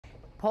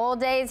Pole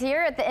days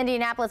here at the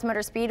Indianapolis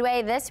Motor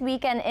Speedway. This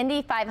weekend,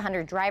 Indy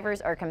 500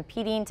 drivers are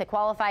competing to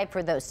qualify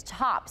for those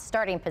top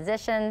starting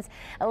positions.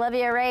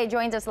 Olivia Ray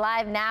joins us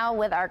live now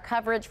with our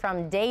coverage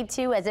from day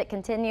 2 as it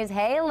continues.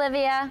 Hey,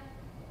 Olivia.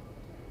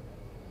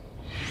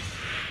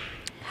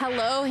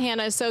 Hello,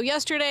 Hannah. So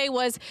yesterday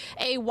was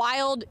a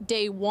wild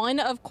day 1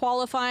 of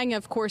qualifying.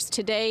 Of course,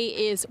 today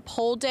is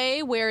pole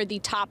day, where the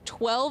top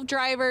 12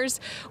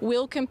 drivers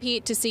will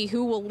compete to see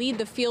who will lead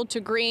the field to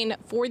green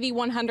for the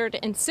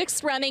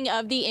 106th running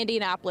of the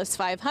Indianapolis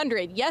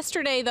 500.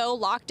 Yesterday, though,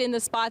 locked in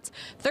the spots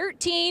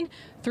 13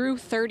 through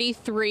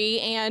 33,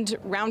 and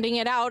rounding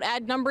it out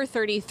at number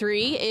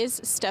 33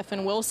 is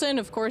Stefan Wilson.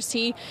 Of course,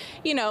 he,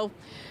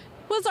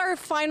 was our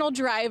final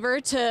driver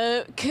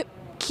to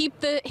keep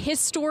the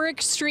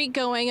historic streak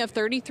going of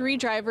 33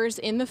 drivers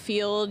in the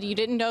field. You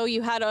didn't know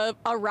you had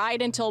a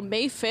ride until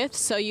May 5th,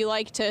 so you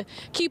like to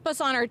keep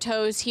us on our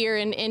toes here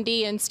in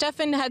Indy. And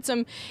Stefan had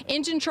some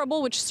engine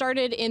trouble, which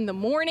started in the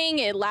morning.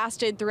 It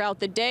lasted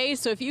throughout the day.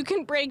 So if you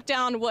can break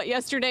down what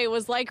yesterday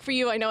was like for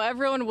you, I know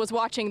everyone was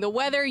watching the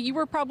weather. You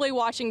were probably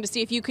watching to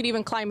see if you could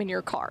even climb in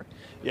your car.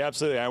 Yeah,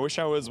 absolutely. I wish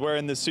I was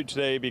wearing this suit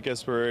today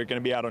because we're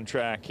going to be out on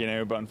track,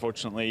 but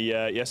unfortunately,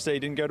 yesterday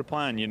didn't go to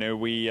plan.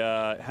 We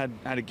had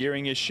a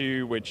gearing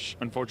issue, which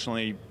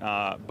unfortunately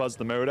buzzed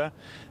the motor,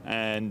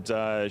 and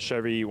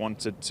Chevy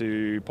wanted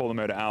to pull the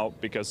motor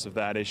out because of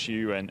that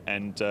issue,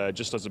 and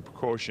just as a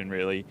precaution,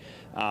 really.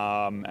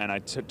 And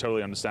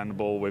totally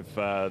understandable with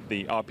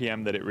the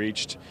RPM that it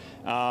reached.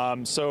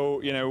 So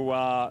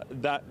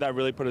that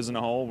really put us in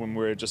a hole when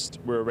we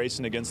were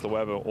racing against the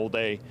weather all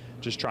day,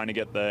 just trying to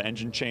get the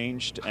engine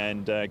changed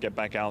and get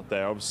back out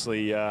there.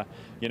 Obviously,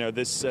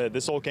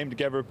 this all came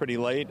together pretty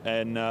late,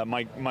 and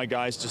my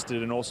guys just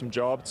did an awesome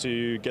job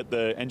to get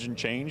the engine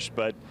changed,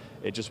 but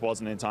it just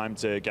wasn't in time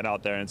to get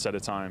out there and set a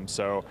time.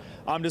 So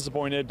I'm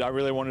disappointed. I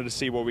really wanted to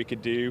see what we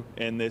could do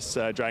in this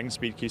Dragon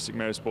Speed Cusick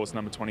Motorsports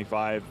number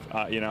 25.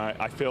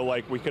 I feel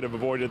like we could have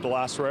avoided the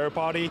last row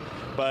party,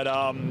 but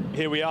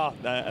here we are.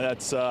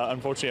 That's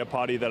unfortunately a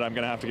party that I'm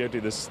going to have to go to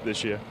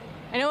this year.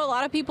 I know a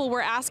lot of people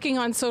were asking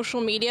on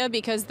social media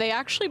because they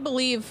actually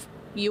believe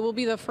you will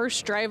be the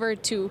first driver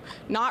to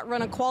not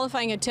run a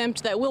qualifying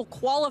attempt that will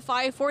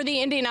qualify for the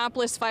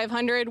Indianapolis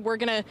 500. We're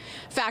going to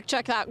fact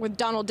check that with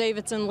Donald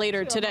Davidson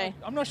later today.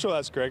 I'm not sure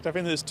that's correct. I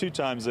think there's 2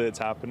 times that it's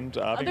happened.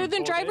 Other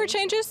than driver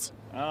changes?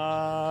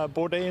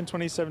 Bourdais in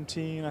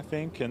 2017, I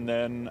think, and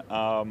then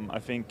I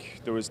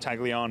think there was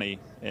Tagliani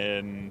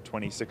in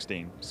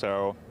 2016.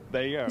 So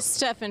there you go.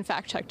 Stefan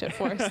fact-checked it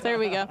for us. There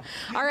we go.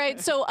 All right,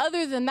 so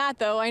other than that,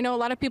 though, I know a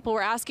lot of people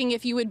were asking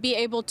if you would be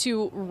able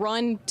to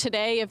run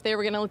today, if they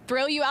were going to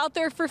throw you out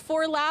there for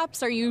 4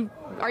 laps. Are you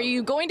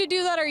going to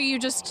do that, or are you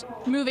just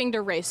moving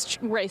to race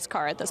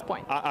car at this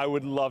point? I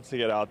would love to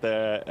get out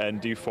there and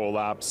do 4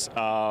 laps,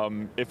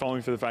 if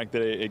only for the fact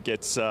that it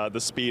gets the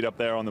speed up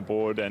there on the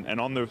board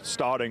and on the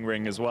starting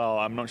ring as well.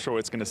 I'm not sure what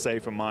it's going to say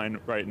for mine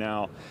right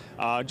now.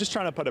 Just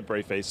trying to put a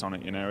brave face on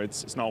it.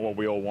 It's not what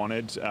we all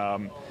wanted,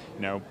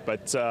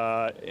 but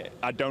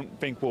I don't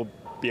think we'll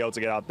be able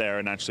to get out there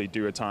and actually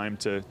do a time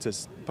to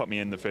put me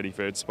in the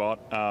 33rd spot,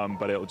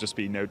 but it'll just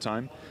be no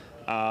time.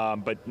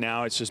 But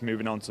now it's just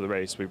moving on to the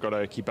race. We've got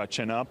to keep our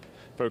chin up,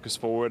 focus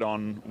forward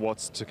on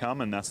what's to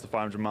come, and that's the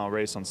 500-mile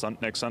race on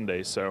next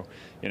Sunday. So,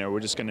 we're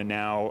just going to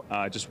now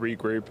just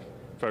regroup,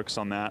 focus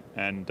on that,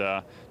 and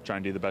try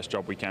and do the best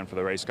job we can for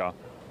the race car.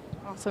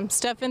 Awesome.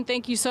 Stefan,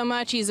 thank you so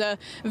much. He's a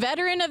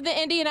veteran of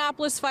the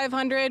Indianapolis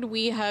 500.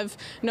 We have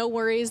no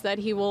worries that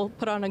he will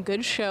put on a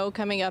good show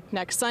coming up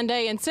next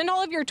Sunday. And send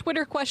all of your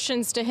Twitter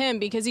questions to him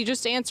because he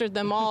just answered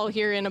them all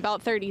here in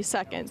about 30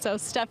 seconds. So,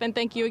 Stefan,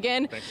 thank you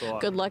again. Thanks a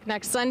lot. Good luck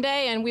next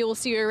Sunday, and we will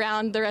see you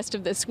around the rest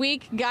of this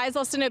week. Guys,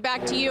 I'll send it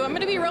back to you. I'm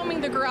going to be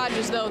roaming the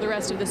garages, though, the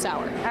rest of this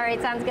hour. All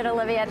right, sounds good,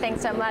 Olivia.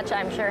 Thanks so much.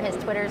 I'm sure his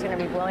Twitter is going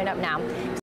to be blowing up now.